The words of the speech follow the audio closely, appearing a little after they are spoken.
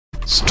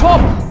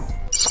Stop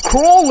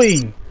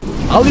scrolling.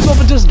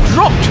 Alibaba just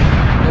dropped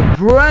a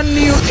brand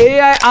new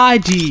AI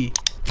IDE.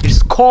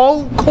 It's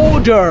called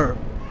Qoder.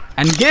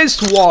 And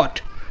guess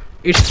what?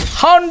 It's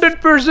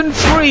 100%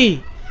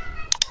 free.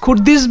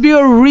 Could this be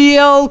a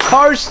real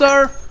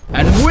Cursor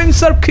and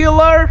Windsurf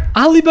killer?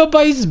 Alibaba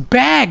is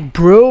back,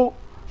 bro.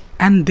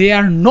 And they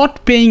are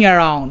not playing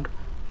around.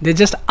 They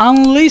just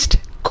unleashed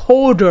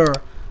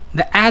Qoder,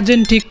 the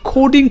agentic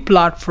coding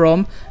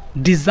platform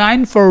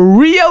designed for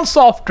real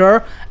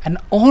software, and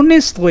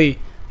honestly,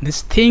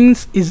 this thing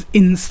is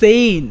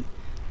insane.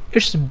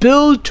 It's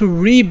built to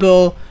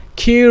rebuild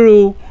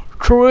Kiro,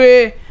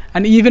 Troy,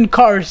 and even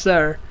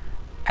Cursor.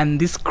 And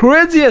this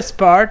craziest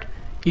part,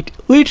 it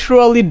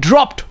literally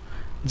dropped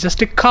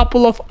just a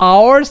couple of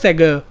hours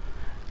ago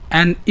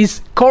and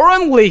is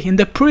currently in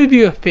the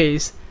preview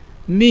phase,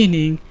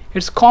 meaning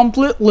it's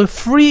completely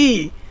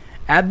free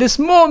at this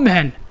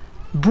moment.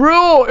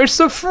 Bro, it's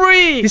so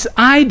free! This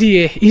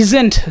idea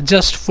isn't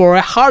just for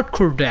a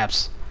hardcore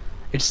devs.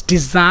 It's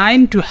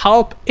designed to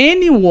help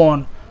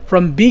anyone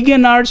from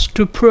beginners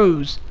to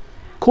pros.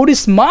 Code is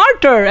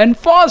smarter and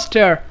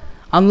faster.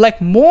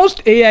 Unlike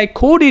most AI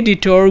code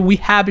editor we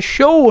have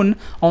shown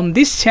on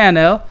this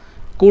channel,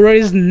 Qoder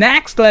is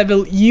next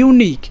level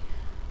unique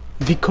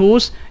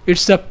because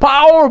it's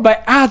powered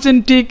by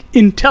agentic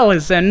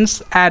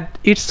intelligence at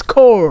its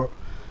core.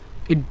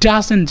 It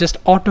doesn't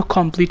just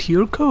autocomplete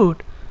your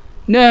code.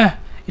 No,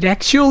 it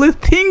actually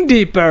thinks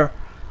deeper,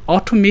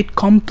 automates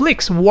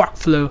complex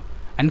workflow,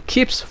 and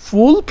keeps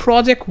full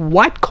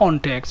project-wide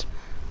context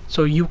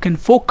so you can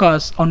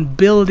focus on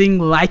building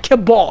like a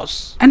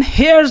boss. And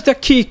here's the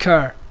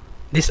kicker.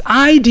 This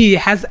IDE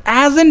has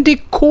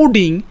agentic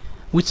coding,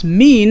 which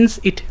means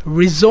it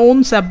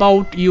reasons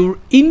about your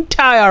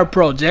entire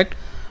project,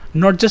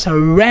 not just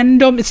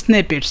random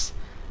snippets.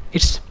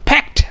 It's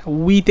packed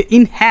with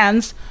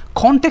enhanced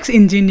context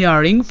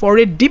engineering for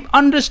a deep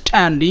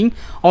understanding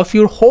of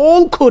your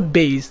whole code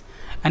base,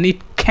 and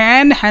it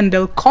can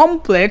handle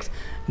complex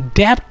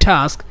dev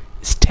tasks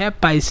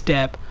step by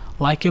step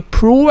like a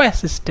pro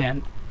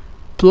assistant.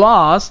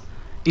 Plus,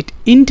 it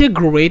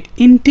integrates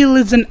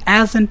intelligent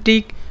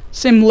agentic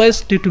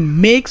seamlessly to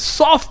make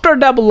software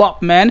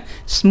development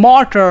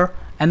smarter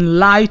and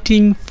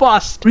lightning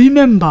fast.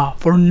 Remember,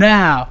 for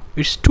now,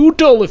 it's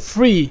totally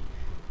free.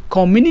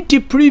 Community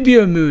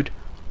preview mode,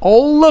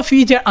 all the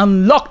features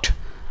unlocked,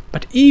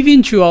 but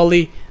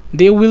eventually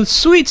they will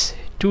switch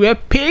to a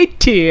paid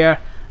tier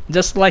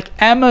just like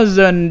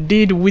Amazon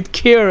did with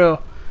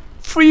Kiro.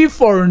 Free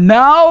for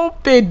now,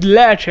 paid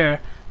later.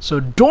 So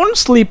don't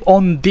sleep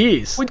on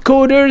this. With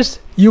coders,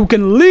 you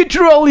can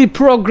literally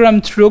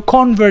program through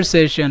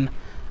conversation,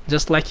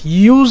 just like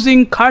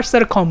using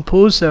Cursor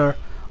Composer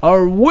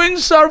or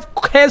Windsurf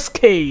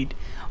Cascade,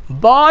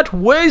 but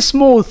way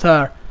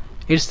smoother.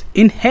 Its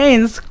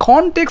enhanced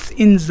context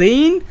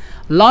engine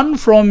learn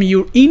from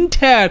your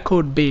entire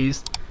code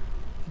base,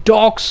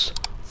 docs,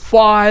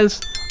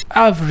 files,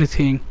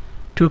 everything,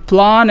 to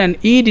plan and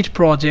edit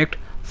project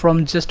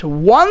from just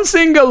one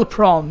single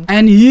prompt.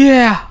 And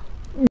yeah,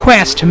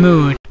 quest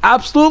mode,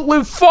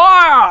 absolutely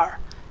fire!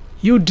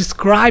 You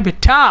describe a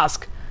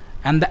task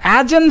and the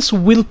agents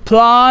will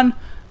plan,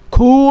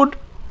 code,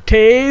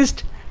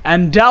 test,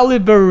 and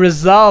deliver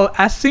result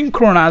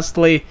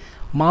asynchronously.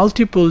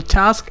 Multiple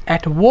tasks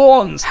at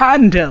once.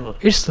 Handle.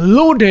 It's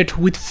loaded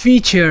with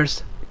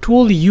features.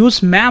 Tool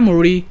use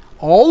memory.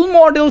 All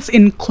models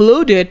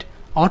included.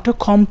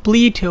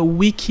 Autocomplete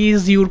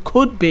wikis your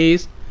code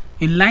base.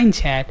 Inline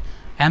chat.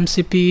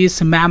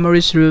 MCPs, memory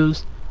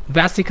rules.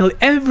 Basically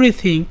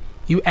everything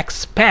you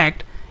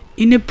expect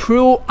in a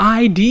pro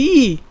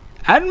IDE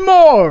and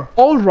more.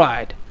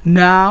 Alright,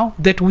 now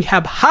that we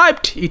have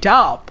hyped it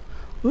up,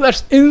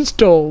 let's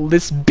install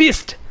this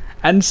beast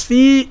and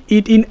see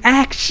it in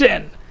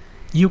action.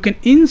 You can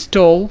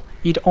install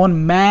it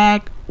on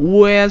Mac,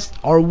 OS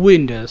or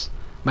Windows,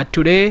 but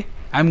today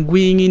I'm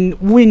going in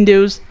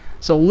Windows,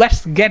 so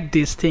let's get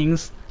these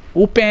things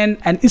open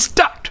and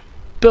start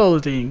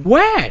building.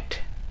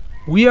 Wait,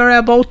 we are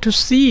about to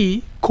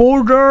see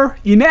Qoder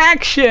in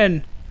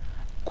action,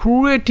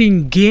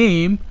 creating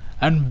game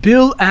and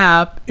build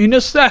app in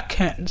a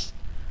second.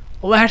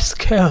 Let's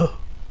go.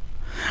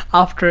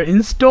 After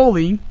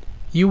installing,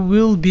 you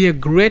will be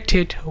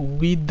greeted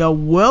with the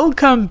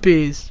welcome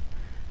page.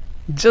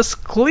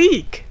 Just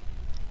click.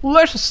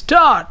 Let's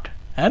start,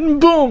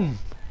 and boom,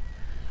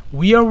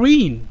 we are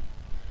in.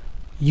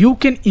 You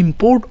can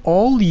import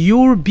all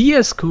your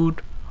VS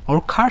Code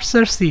or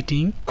Cursor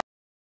setting.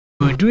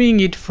 We're doing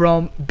it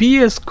from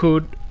VS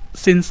Code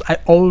since I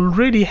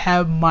already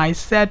have my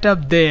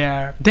setup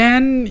there.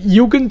 Then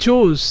you can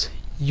choose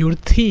your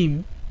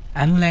theme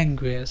and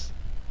language.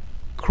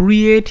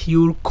 Create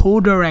your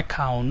Qoder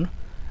account,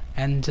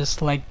 and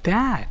just like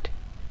that,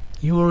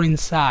 you are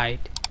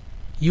inside.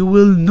 You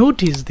will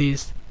notice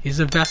this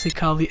is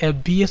basically a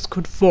VS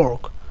Code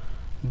fork,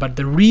 but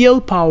the real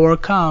power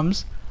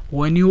comes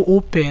when you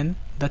open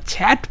the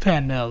chat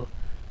panel.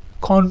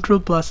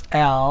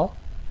 Ctrl+L,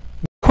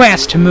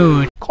 quest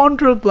mode,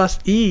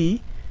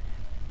 Ctrl+E,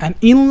 and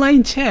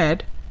inline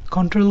chat,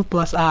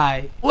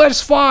 Ctrl+I.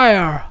 Let's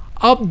fire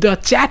up the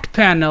chat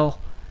panel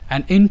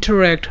and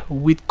interact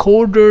with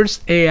Qoder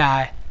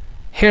AI.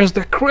 Here's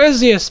the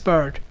craziest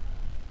part.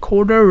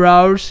 Qoder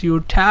routes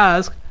your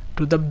task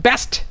to the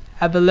best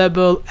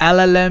available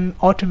LLM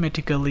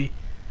automatically.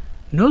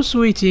 No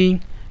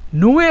switching,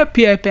 no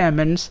API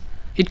payments.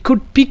 It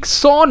could pick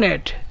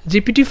Sonnet,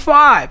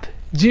 GPT-5,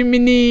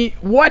 Gemini,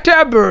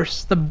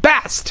 whatever's the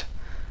best.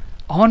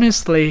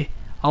 Honestly,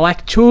 I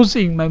like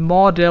choosing my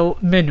model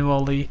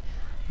manually,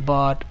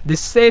 but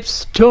this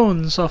saves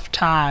tons of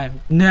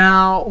time.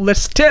 Now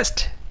let's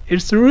test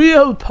its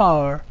real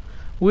power.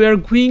 We are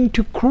going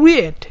to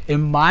create a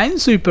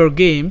Minesweeper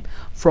game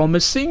from a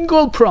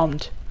single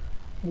prompt.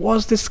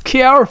 Watch this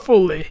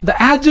carefully. The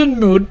agent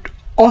mode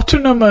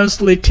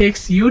autonomously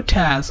takes your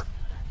task,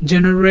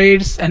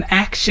 generates an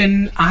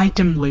action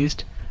item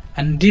list,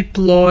 and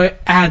deploy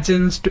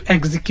agents to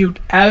execute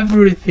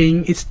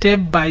everything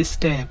step by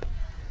step.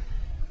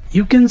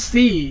 You can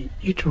see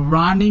it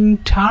running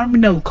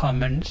terminal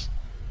commands,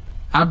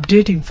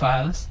 updating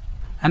files,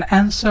 and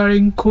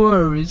answering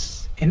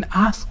queries in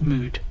ask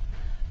mode.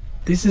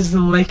 This is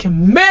like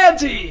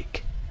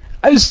magic!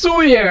 I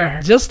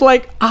swear! Just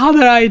like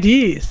other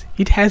IDEs,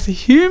 it has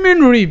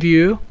human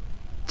review,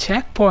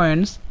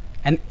 checkpoints,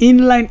 and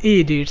inline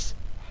edits.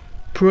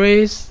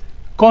 Press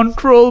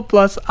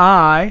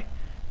Ctrl+I,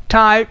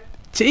 type,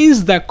 change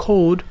the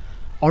code,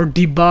 or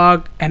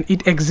debug, and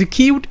it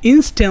executes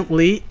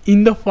instantly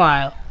in the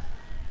file.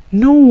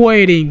 No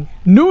waiting,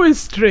 no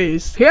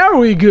stress. Here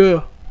we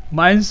go.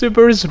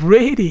 Minesweeper is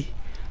ready.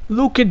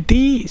 Look at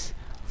these.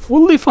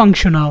 Fully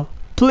functional,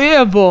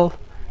 playable,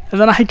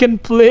 and then I can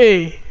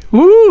play.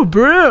 Woo,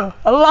 bro,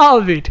 I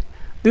love it.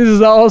 This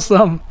is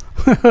awesome.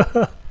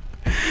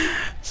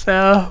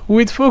 So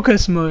with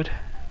focus mode,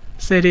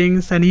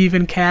 settings, and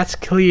even cache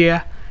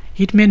clear,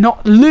 it may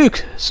not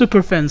look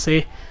super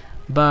fancy,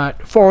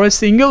 but for a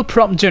single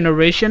prompt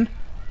generation,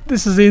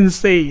 this is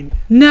insane.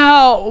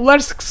 Now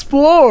let's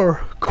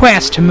explore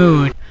quest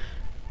mode.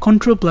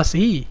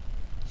 Ctrl+E.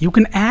 You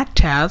can add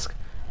tasks,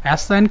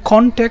 assign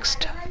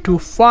context to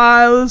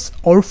files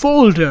or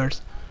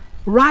folders,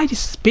 write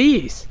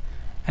space,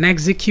 and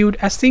execute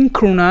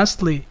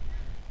asynchronously.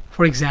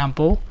 For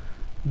example,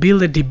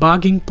 build a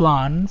debugging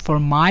plan for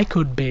my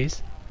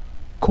codebase.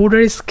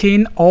 Qoder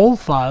scan all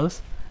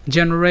files,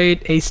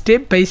 generate a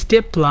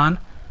step-by-step plan,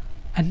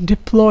 and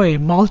deploy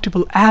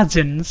multiple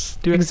agents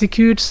to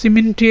execute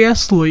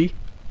simultaneously,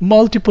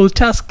 multiple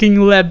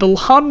tasking level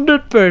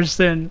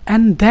 100%.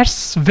 And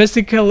that's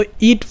basically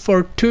it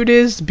for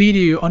today's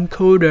video on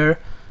Qoder.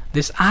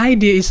 This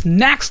idea is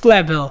next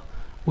level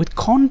with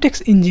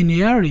context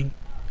engineering,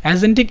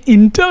 agentic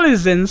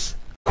intelligence,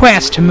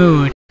 quest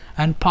mode,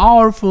 and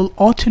powerful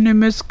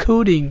autonomous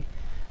coding.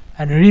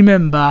 And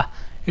remember,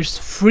 it's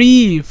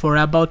free for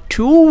about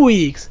 2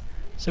 weeks.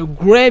 So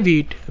grab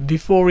it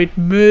before it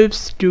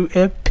moves to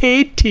a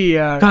paid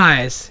tier.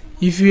 Guys,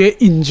 if you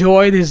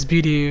enjoy this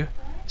video,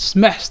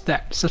 smash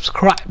that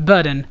subscribe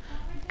button,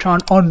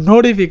 turn on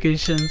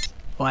notifications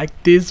like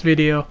this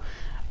video,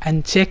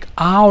 and check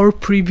our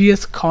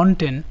previous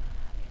content.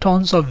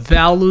 Tons of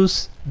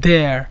values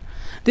there.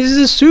 This is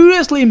a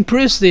seriously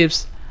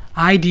impressive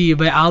idea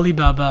by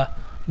Alibaba.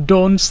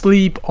 Don't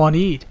sleep on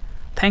it.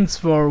 Thanks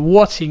for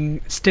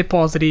watching. Stay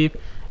positive,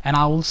 and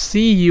I will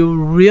see you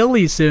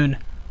really soon.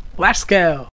 Let's go.